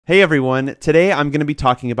Hey everyone, today I'm going to be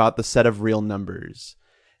talking about the set of real numbers.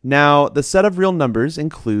 Now, the set of real numbers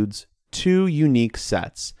includes two unique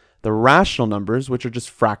sets: the rational numbers, which are just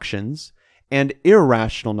fractions, and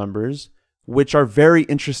irrational numbers, which are very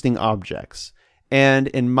interesting objects. And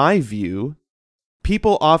in my view,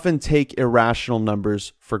 people often take irrational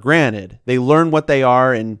numbers for granted. They learn what they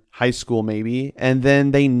are in high school maybe, and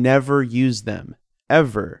then they never use them,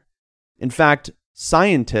 ever. In fact,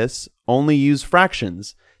 scientists only use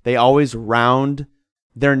fractions. They always round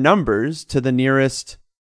their numbers to the nearest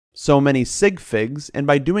so many sig figs, and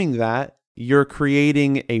by doing that, you're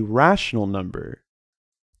creating a rational number.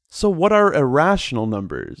 So what are irrational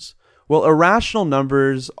numbers? Well, irrational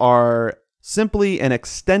numbers are simply an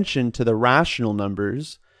extension to the rational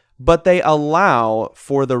numbers, but they allow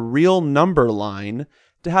for the real number line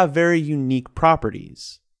to have very unique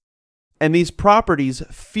properties. And these properties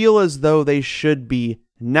feel as though they should be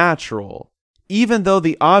natural, even though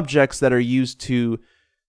the objects that are used to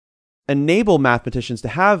enable mathematicians to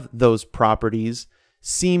have those properties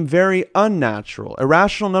seem very unnatural.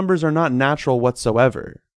 Irrational numbers are not natural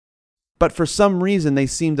whatsoever. But for some reason, they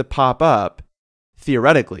seem to pop up,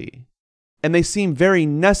 theoretically, and they seem very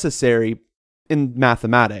necessary in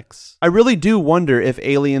mathematics. I really do wonder if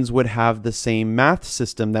aliens would have the same math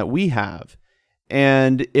system that we have,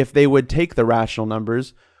 and if they would take the rational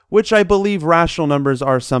numbers, which I believe rational numbers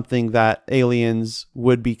are something that aliens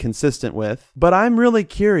would be consistent with. But I'm really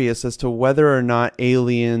curious as to whether or not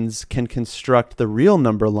aliens can construct the real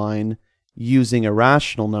number line using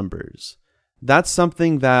irrational numbers. That's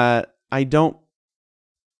something that I'm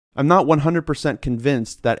not 100%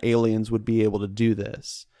 convinced that aliens would be able to do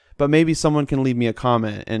this. But maybe someone can leave me a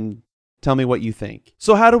comment and tell me what you think.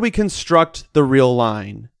 So how do we construct the real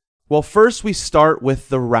line? Well, first we start with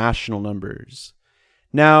the rational numbers.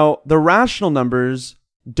 Now, the rational numbers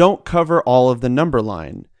don't cover all of the number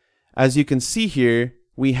line. As you can see here,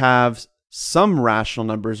 we have some rational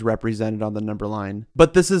numbers represented on the number line,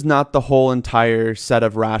 but this is not the whole entire set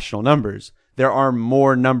of rational numbers. There are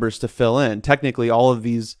more numbers to fill in. Technically, all of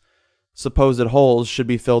these supposed holes should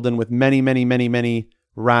be filled in with many, many, many, many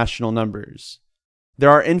rational numbers. There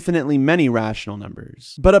are infinitely many rational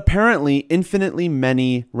numbers. But apparently, infinitely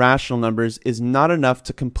many rational numbers is not enough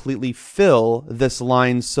to completely fill this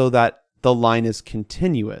line so that the line is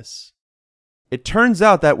continuous. It turns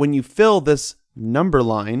out that when you fill this number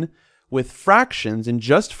line with fractions, and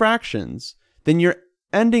just fractions, then you're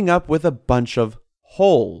ending up with a bunch of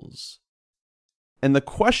holes. And the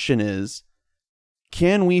question is,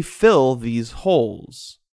 can we fill these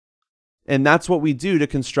holes? And that's what we do to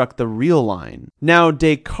construct the real line. Now,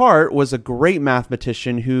 Descartes was a great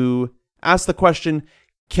mathematician who asked the question,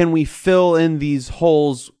 can we fill in these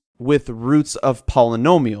holes with roots of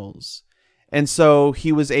polynomials? And so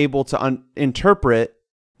he was able to interpret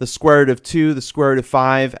the square root of 2, the square root of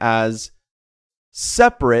 5 as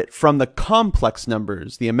separate from the complex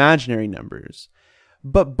numbers, the imaginary numbers.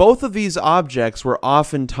 But both of these objects were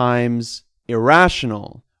oftentimes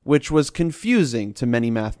irrational, which was confusing to many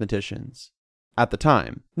mathematicians at the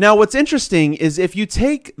time. Now, what's interesting is if you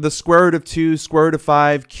take the square root of 2, square root of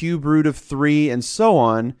 5, cube root of 3, and so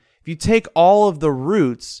on, if you take all of the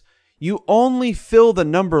roots, you only fill the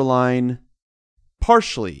number line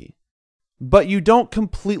partially, but you don't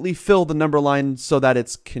completely fill the number line so that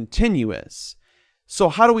it's continuous. So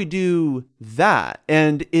how do we do that?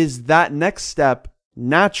 And is that next step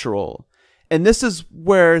natural? And this is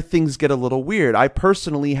where things get a little weird. I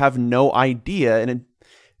personally have no idea, and it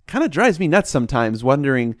kind of drives me nuts sometimes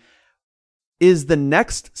wondering, is the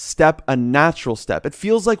next step a natural step? It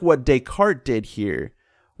feels like what Descartes did here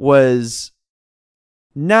was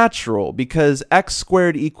natural because x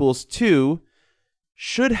squared equals 2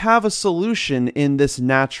 should have a solution in this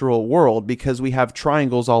natural world because we have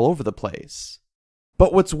triangles all over the place.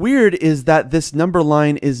 But what's weird is that this number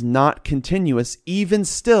line is not continuous even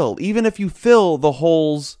still. Even if you fill the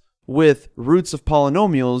holes with roots of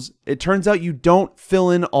polynomials, it turns out you don't fill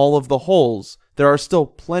in all of the holes. There are still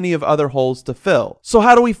plenty of other holes to fill. So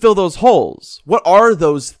how do we fill those holes? What are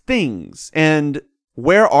those things? And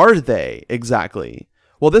where are they exactly?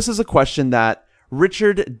 Well, this is a question that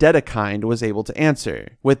Richard Dedekind was able to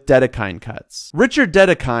answer with Dedekind cuts. Richard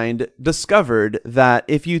Dedekind discovered that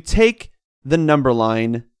if you take the number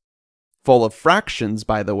line, full of fractions,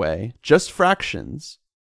 by the way, just fractions,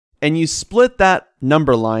 and you split that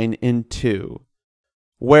number line in two,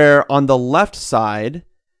 where on the left side,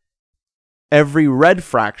 every red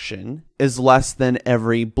fraction is less than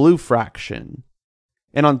every blue fraction.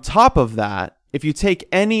 And on top of that, if you take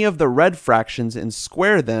any of the red fractions and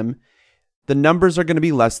square them, the numbers are going to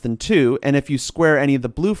be less than 2. And if you square any of the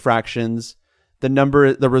blue fractions,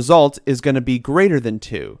 the result is going to be greater than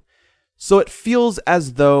 2. So it feels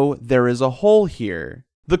as though there is a hole here.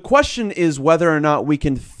 The question is whether or not we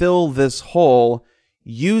can fill this hole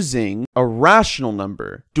using a rational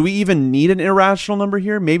number. Do we even need an irrational number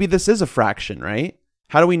here? Maybe this is a fraction, right?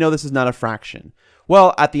 How do we know this is not a fraction?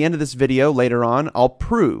 Well, at the end of this video, later on, I'll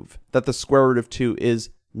prove that the square root of 2 is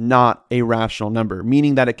not a rational number,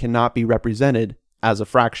 meaning that it cannot be represented as a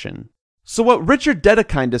fraction. So what Richard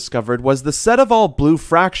Dedekind discovered was the set of all blue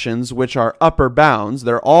fractions, which are upper bounds,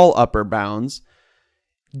 they're all upper bounds,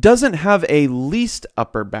 doesn't have a least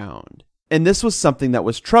upper bound. And this was something that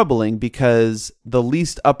was troubling because the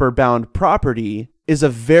least upper bound property is a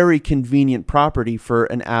very convenient property for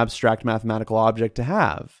an abstract mathematical object to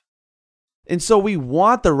have. And so we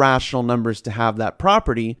want the rational numbers to have that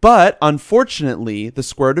property, but unfortunately, the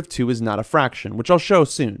square root of 2 is not a fraction, which I'll show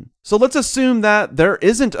soon. So let's assume that there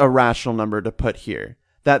isn't a rational number to put here,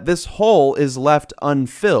 that this hole is left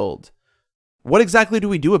unfilled. What exactly do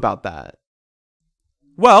we do about that?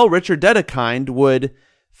 Well, Richard Dedekind would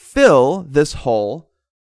fill this hole,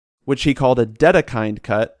 which he called a Dedekind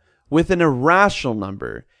cut, with an irrational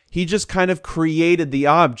number. He just kind of created the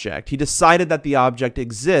object. He decided that the object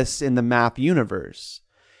exists in the math universe.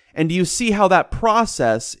 And do you see how that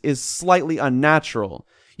process is slightly unnatural?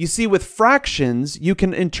 You see, with fractions, you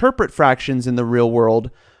can interpret fractions in the real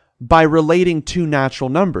world by relating two natural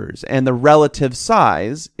numbers, and the relative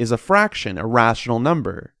size is a fraction, a rational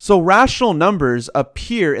number. So rational numbers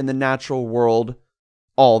appear in the natural world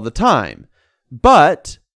all the time,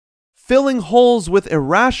 but filling holes with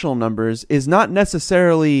irrational numbers is not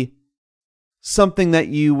necessarily something that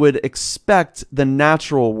you would expect the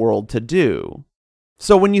natural world to do.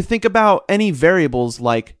 So when you think about any variables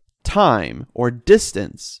like time or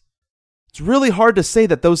distance, it's really hard to say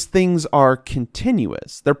that those things are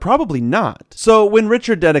continuous. They're probably not. So when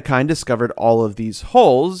Richard Dedekind discovered all of these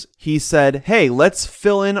holes, he said, hey, let's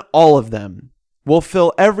fill in all of them. We'll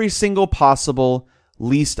fill every single possible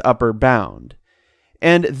least upper bound.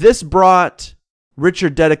 And this brought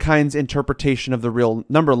Richard Dedekind's interpretation of the real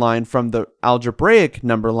number line from the algebraic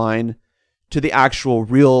number line to the actual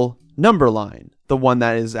real number line, the one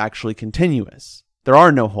that is actually continuous. There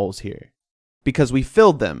are no holes here because we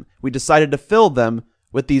filled them. We decided to fill them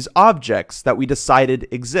with these objects that we decided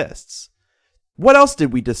exists. What else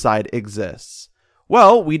did we decide exists?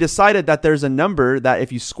 Well, we decided that there's a number that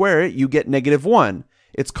if you square it, you get -1.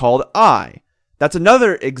 It's called I. That's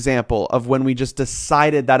another example of when we just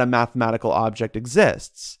decided that a mathematical object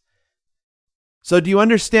exists. So do you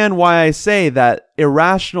understand why I say that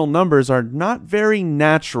irrational numbers are not very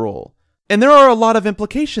natural? And there are a lot of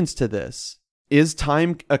implications to this. Is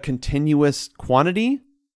time a continuous quantity?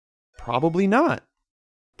 Probably not.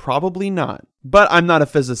 Probably not. But I'm not a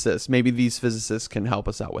physicist. Maybe these physicists can help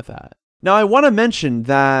us out with that. Now I want to mention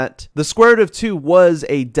that the square root of 2 was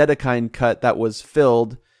a Dedekind cut that was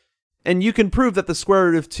filled. And you can prove that the square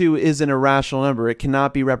root of 2 is an irrational number. It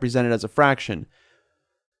cannot be represented as a fraction.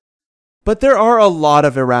 But there are a lot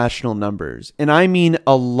of irrational numbers, and I mean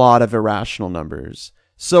a lot of irrational numbers.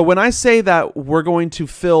 So when I say that we're going to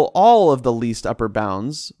fill all of the least upper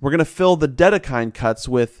bounds, we're going to fill the Dedekind cuts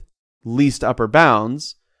with least upper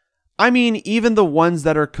bounds, I mean even the ones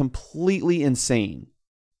that are completely insane.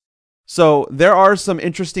 So there are some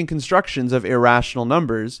interesting constructions of irrational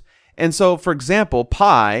numbers. And so, for example,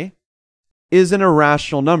 pi is an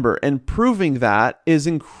irrational number, and proving that is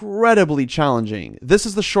incredibly challenging. This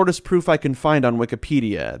is the shortest proof I can find on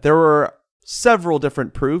Wikipedia. There were several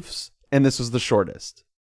different proofs, and this was the shortest.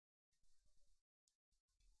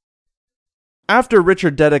 After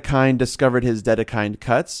Richard Dedekind discovered his Dedekind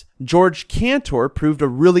cuts, George Cantor proved a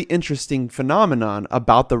really interesting phenomenon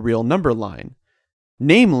about the real number line.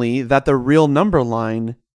 Namely, that the real number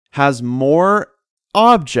line has more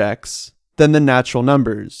objects than the natural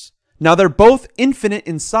numbers. Now, they're both infinite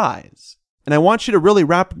in size, and I want you to really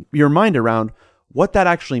wrap your mind around what that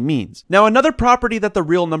actually means. Now, another property that the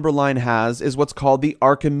real number line has is what's called the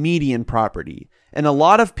Archimedean property, and a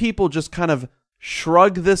lot of people just kind of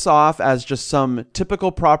shrug this off as just some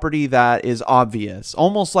typical property that is obvious,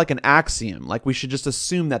 almost like an axiom, like we should just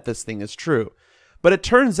assume that this thing is true. But it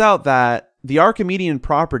turns out that the Archimedean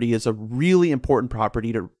property is a really important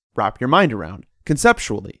property to wrap your mind around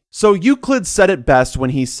conceptually. So Euclid said it best when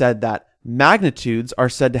he said that magnitudes are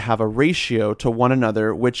said to have a ratio to one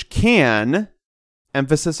another which can,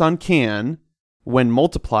 emphasis on can, when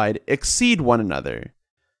multiplied, exceed one another.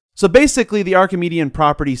 So basically the Archimedean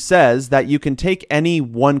property says that you can take any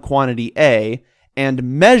one quantity A and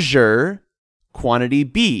measure quantity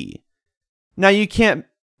B. Now you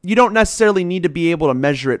don't necessarily need to be able to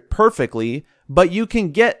measure it perfectly, but you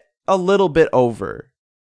can get a little bit over.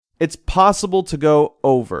 It's possible to go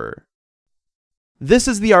over. This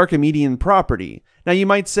is the Archimedean property. Now you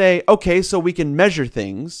might say, okay, so we can measure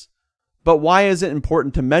things, but why is it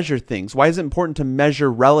important to measure things? Why is it important to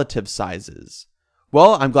measure relative sizes?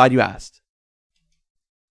 Well, I'm glad you asked.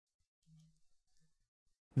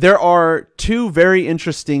 There are two very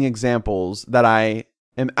interesting examples that I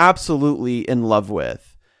am absolutely in love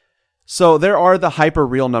with. So there are the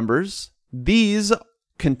hyperreal numbers. These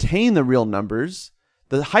contain the real numbers.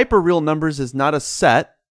 The hyperreal numbers is not a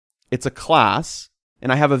set, it's a class.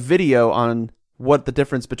 And I have a video on what the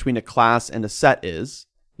difference between a class and a set is.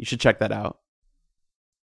 You should check that out.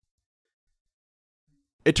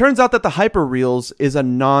 It turns out that the hyperreals is a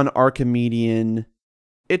non-Archimedean.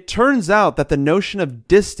 It turns out that the notion of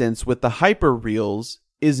distance with the hyperreals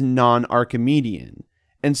is non-Archimedean.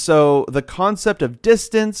 And so the concept of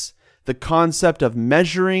distance, the concept of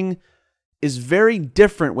measuring, is very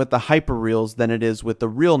different with the hyperreals than it is with the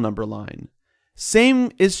real number line.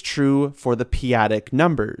 Same is true for the p-adic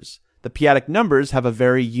numbers. The p-adic numbers have a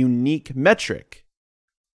very unique metric.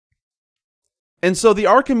 And so the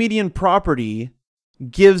Archimedean property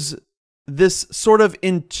gives this sort of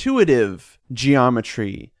intuitive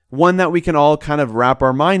geometry, one that we can all kind of wrap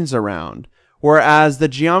our minds around. Whereas the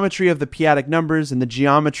geometry of the p-adic numbers and the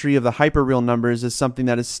geometry of the hyperreal numbers is something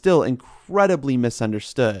that is still incredibly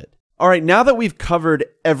misunderstood. All right, now that we've covered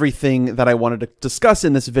everything that I wanted to discuss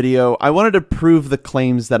in this video, I wanted to prove the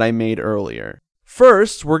claims that I made earlier.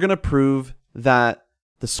 First, we're going to prove that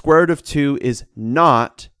the square root of 2 is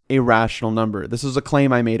not a rational number. This was a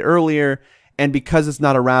claim I made earlier, and because it's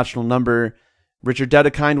not a rational number, Richard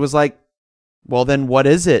Dedekind was like, well then what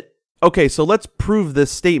is it? Okay, so let's prove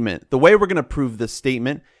this statement. The way we're going to prove this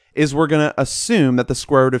statement is we're going to assume that the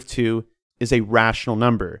square root of 2 is a rational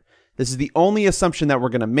number. This is the only assumption that we're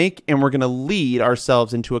going to make, and we're going to lead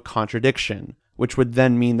ourselves into a contradiction, which would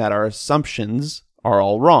then mean that our assumptions are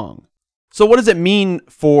all wrong. So what does it mean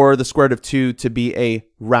for the square root of 2 to be a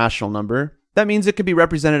rational number? That means it can be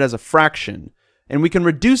represented as a fraction, and we can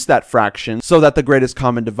reduce that fraction so that the greatest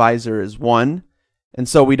common divisor is 1, and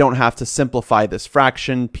so we don't have to simplify this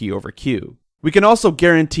fraction, p over q. We can also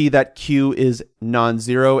guarantee that q is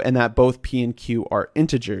non-zero and that both p and q are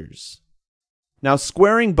integers. Now,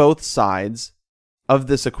 squaring both sides of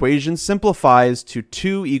this equation simplifies to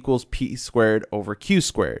 2 equals p squared over q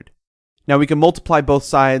squared. Now, we can multiply both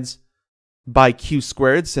sides by q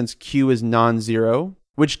squared since q is non-zero,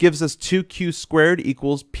 which gives us 2q squared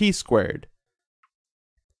equals p squared.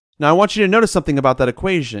 Now, I want you to notice something about that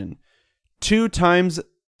equation. 2 times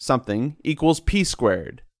something equals p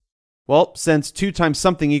squared. Well, since 2 times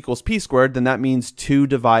something equals p squared, then that means 2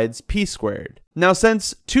 divides p squared. Now,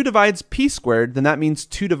 since 2 divides p squared, then that means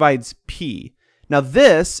 2 divides p. Now,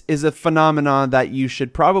 this is a phenomenon that you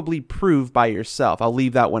should probably prove by yourself. I'll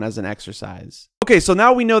leave that one as an exercise. Okay, so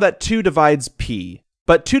now we know that 2 divides p.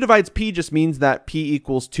 But 2 divides p just means that p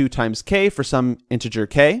equals 2 times k for some integer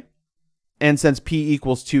k. And since p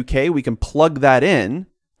equals 2k, we can plug that in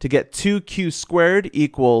to get 2q squared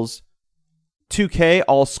equals 2k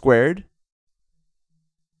all squared,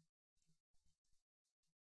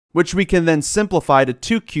 which we can then simplify to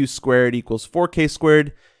 2q squared equals 4k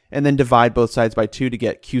squared, and then divide both sides by 2 to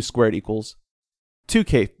get q squared equals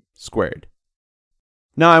 2k squared.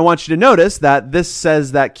 Now I want you to notice that this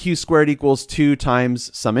says that q squared equals 2 times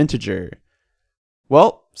some integer.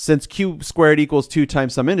 Well, since q squared equals 2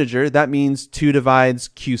 times some integer, that means 2 divides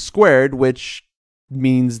q squared, which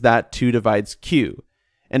means that 2 divides q.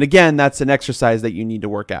 And again, that's an exercise that you need to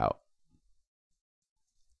work out.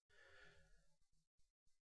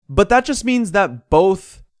 But that just means that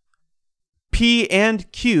both p and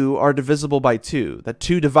q are divisible by 2. That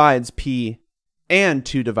 2 divides p and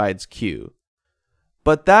 2 divides q.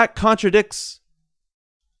 But that contradicts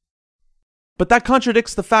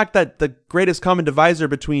the fact that the greatest common divisor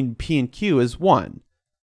between p and q is 1.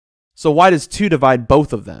 So why does 2 divide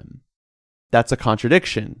both of them? That's a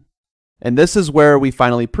contradiction. And this is where we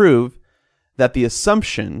finally prove that the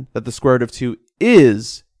assumption that the square root of 2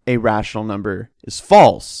 is a rational number is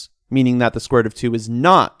false, meaning that the square root of 2 is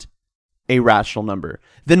not a rational number.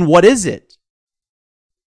 Then what is it?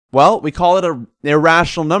 Well, we call it an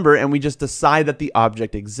irrational number, and we just decide that the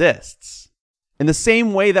object exists. In the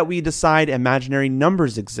same way that we decide imaginary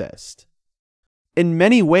numbers exist. In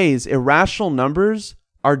many ways, irrational numbers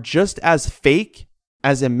are just as fake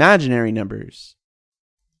as imaginary numbers.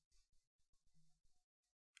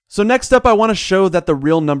 So next up, I want to show that the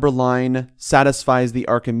real number line satisfies the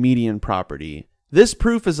Archimedean property. This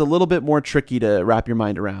proof is a little bit more tricky to wrap your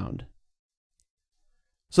mind around.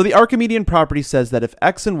 So the Archimedean property says that if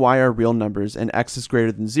x and y are real numbers and x is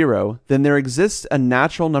greater than 0, then there exists a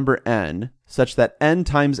natural number n such that n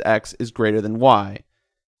times x is greater than y,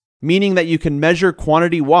 meaning that you can measure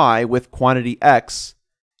quantity y with quantity x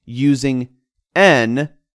using n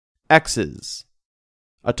x's,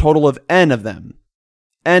 a total of n of them,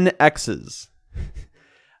 n x's.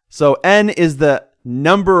 So n is the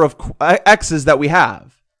number of x's that we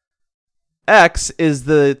have. X is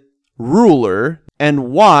the ruler,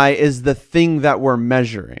 and y is the thing that we're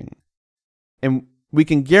measuring. And we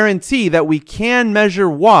can guarantee that we can measure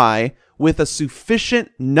y with a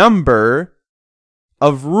sufficient number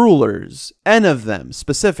of rulers, n of them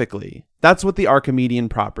specifically. That's what the Archimedean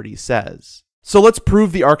property says. So let's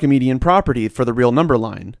prove the Archimedean property for the real number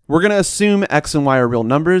line. We're going to assume x and y are real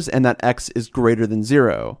numbers and that x is greater than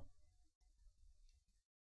 0.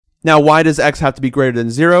 Now, why does x have to be greater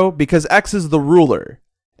than 0? Because x is the ruler,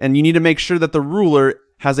 and you need to make sure that the ruler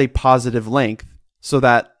has a positive length so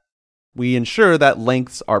that we ensure that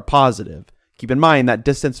lengths are positive. Keep in mind that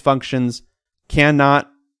distance functions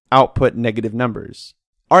cannot output negative numbers.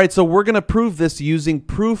 All right, so we're going to prove this using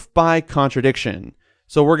proof by contradiction.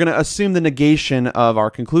 So we're going to assume the negation of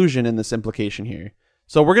our conclusion in this implication here.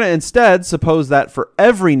 So we're going to instead suppose that for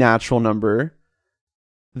every natural number,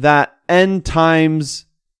 that n times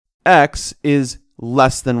x is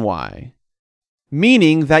less than y,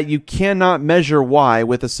 meaning that you cannot measure y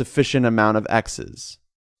with a sufficient amount of x's.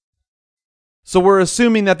 So we're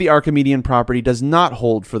assuming that the Archimedean property does not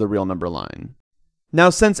hold for the real number line. Now,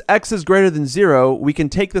 since x is greater than 0, we can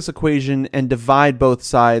take this equation and divide both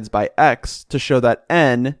sides by x to show that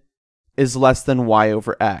n is less than y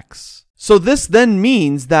over x. So this then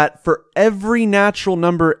means that for every natural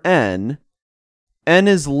number n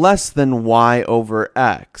is less than y over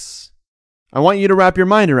x. I want you to wrap your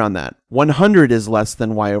mind around that. 100 is less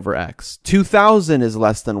than y over x. 2,000 is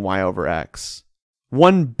less than y over x.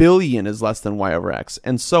 1 billion is less than y over x,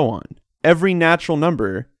 and so on. Every natural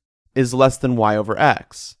number is less than y over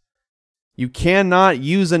x. You cannot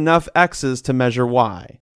use enough x's to measure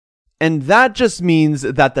y. And that just means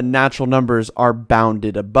that the natural numbers are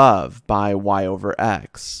bounded above by y over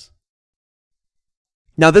x.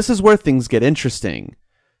 Now, this is where things get interesting.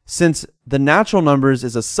 Since the natural numbers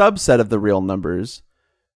is a subset of the real numbers,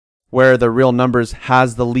 where the real numbers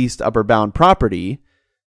has the least upper bound property,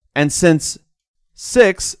 and since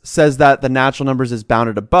 6 says that the natural numbers is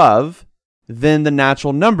bounded above, then the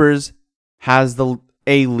natural numbers has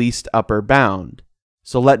a least upper bound.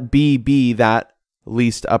 So let B be that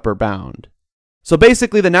least upper bound. So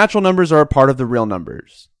basically, the natural numbers are a part of the real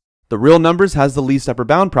numbers. The real numbers has the least upper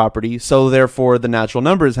bound property, so therefore the natural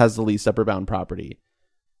numbers has the least upper bound property.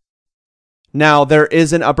 Now, there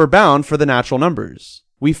is an upper bound for the natural numbers.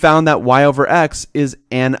 We found that y over x is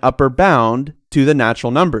an upper bound to the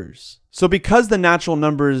natural numbers. So because the natural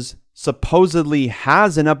numbers supposedly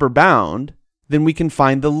has an upper bound, then we can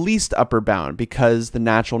find the least upper bound because the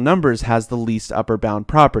natural numbers has the least upper bound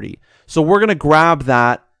property. So we're going to grab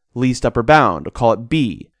that least upper bound, we'll call it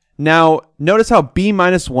b. Now, notice how b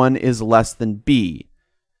minus 1 is less than b.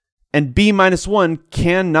 And b minus 1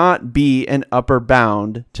 cannot be an upper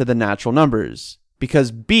bound to the natural numbers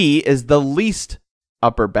because b is the least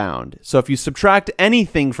upper bound. So if you subtract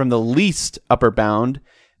anything from the least upper bound,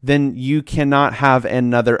 then you cannot have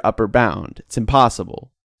another upper bound. It's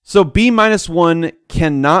impossible. So b minus 1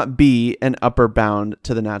 cannot be an upper bound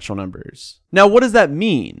to the natural numbers. Now, what does that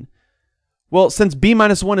mean? Well, since b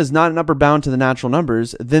minus 1 is not an upper bound to the natural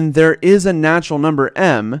numbers, then there is a natural number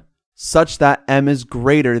m such that m is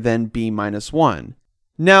greater than b minus 1.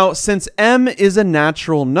 Now, since m is a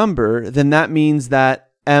natural number, then that means that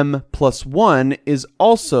m plus 1 is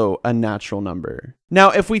also a natural number. Now,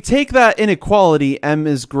 if we take that inequality, m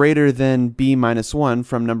is greater than b minus 1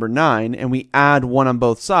 from number 9, and we add 1 on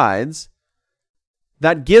both sides,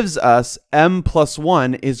 that gives us m plus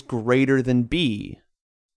 1 is greater than b.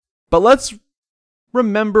 But let's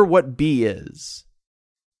remember what b is.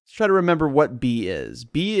 Let's try to remember what b is.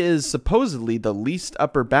 B is supposedly the least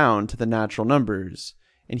upper bound to the natural numbers.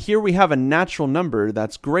 And here we have a natural number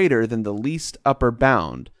that's greater than the least upper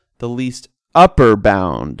bound. The least upper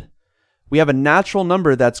bound. We have a natural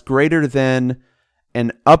number that's greater than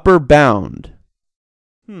an upper bound.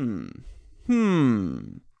 M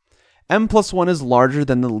plus 1 is larger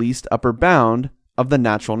than the least upper bound of the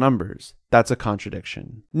natural numbers. That's a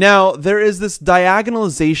contradiction. Now, there is this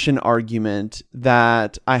diagonalization argument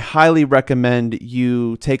that I highly recommend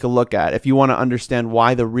you take a look at if you want to understand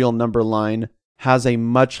why the real number line has a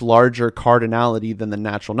much larger cardinality than the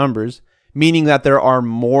natural numbers, meaning that there are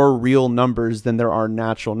more real numbers than there are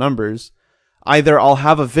natural numbers. Either I'll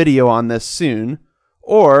have a video on this soon,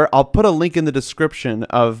 Or I'll put a link in the description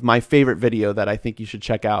of my favorite video that I think you should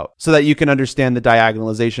check out so that you can understand the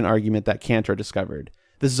diagonalization argument that Cantor discovered.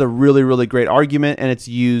 This is a really, really great argument, and it's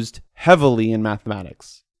used heavily in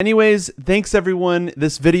mathematics. Anyways, thanks everyone.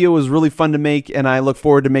 This video was really fun to make, and I look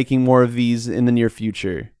forward to making more of these in the near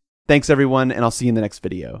future. Thanks everyone, and I'll see you in the next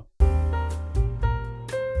video.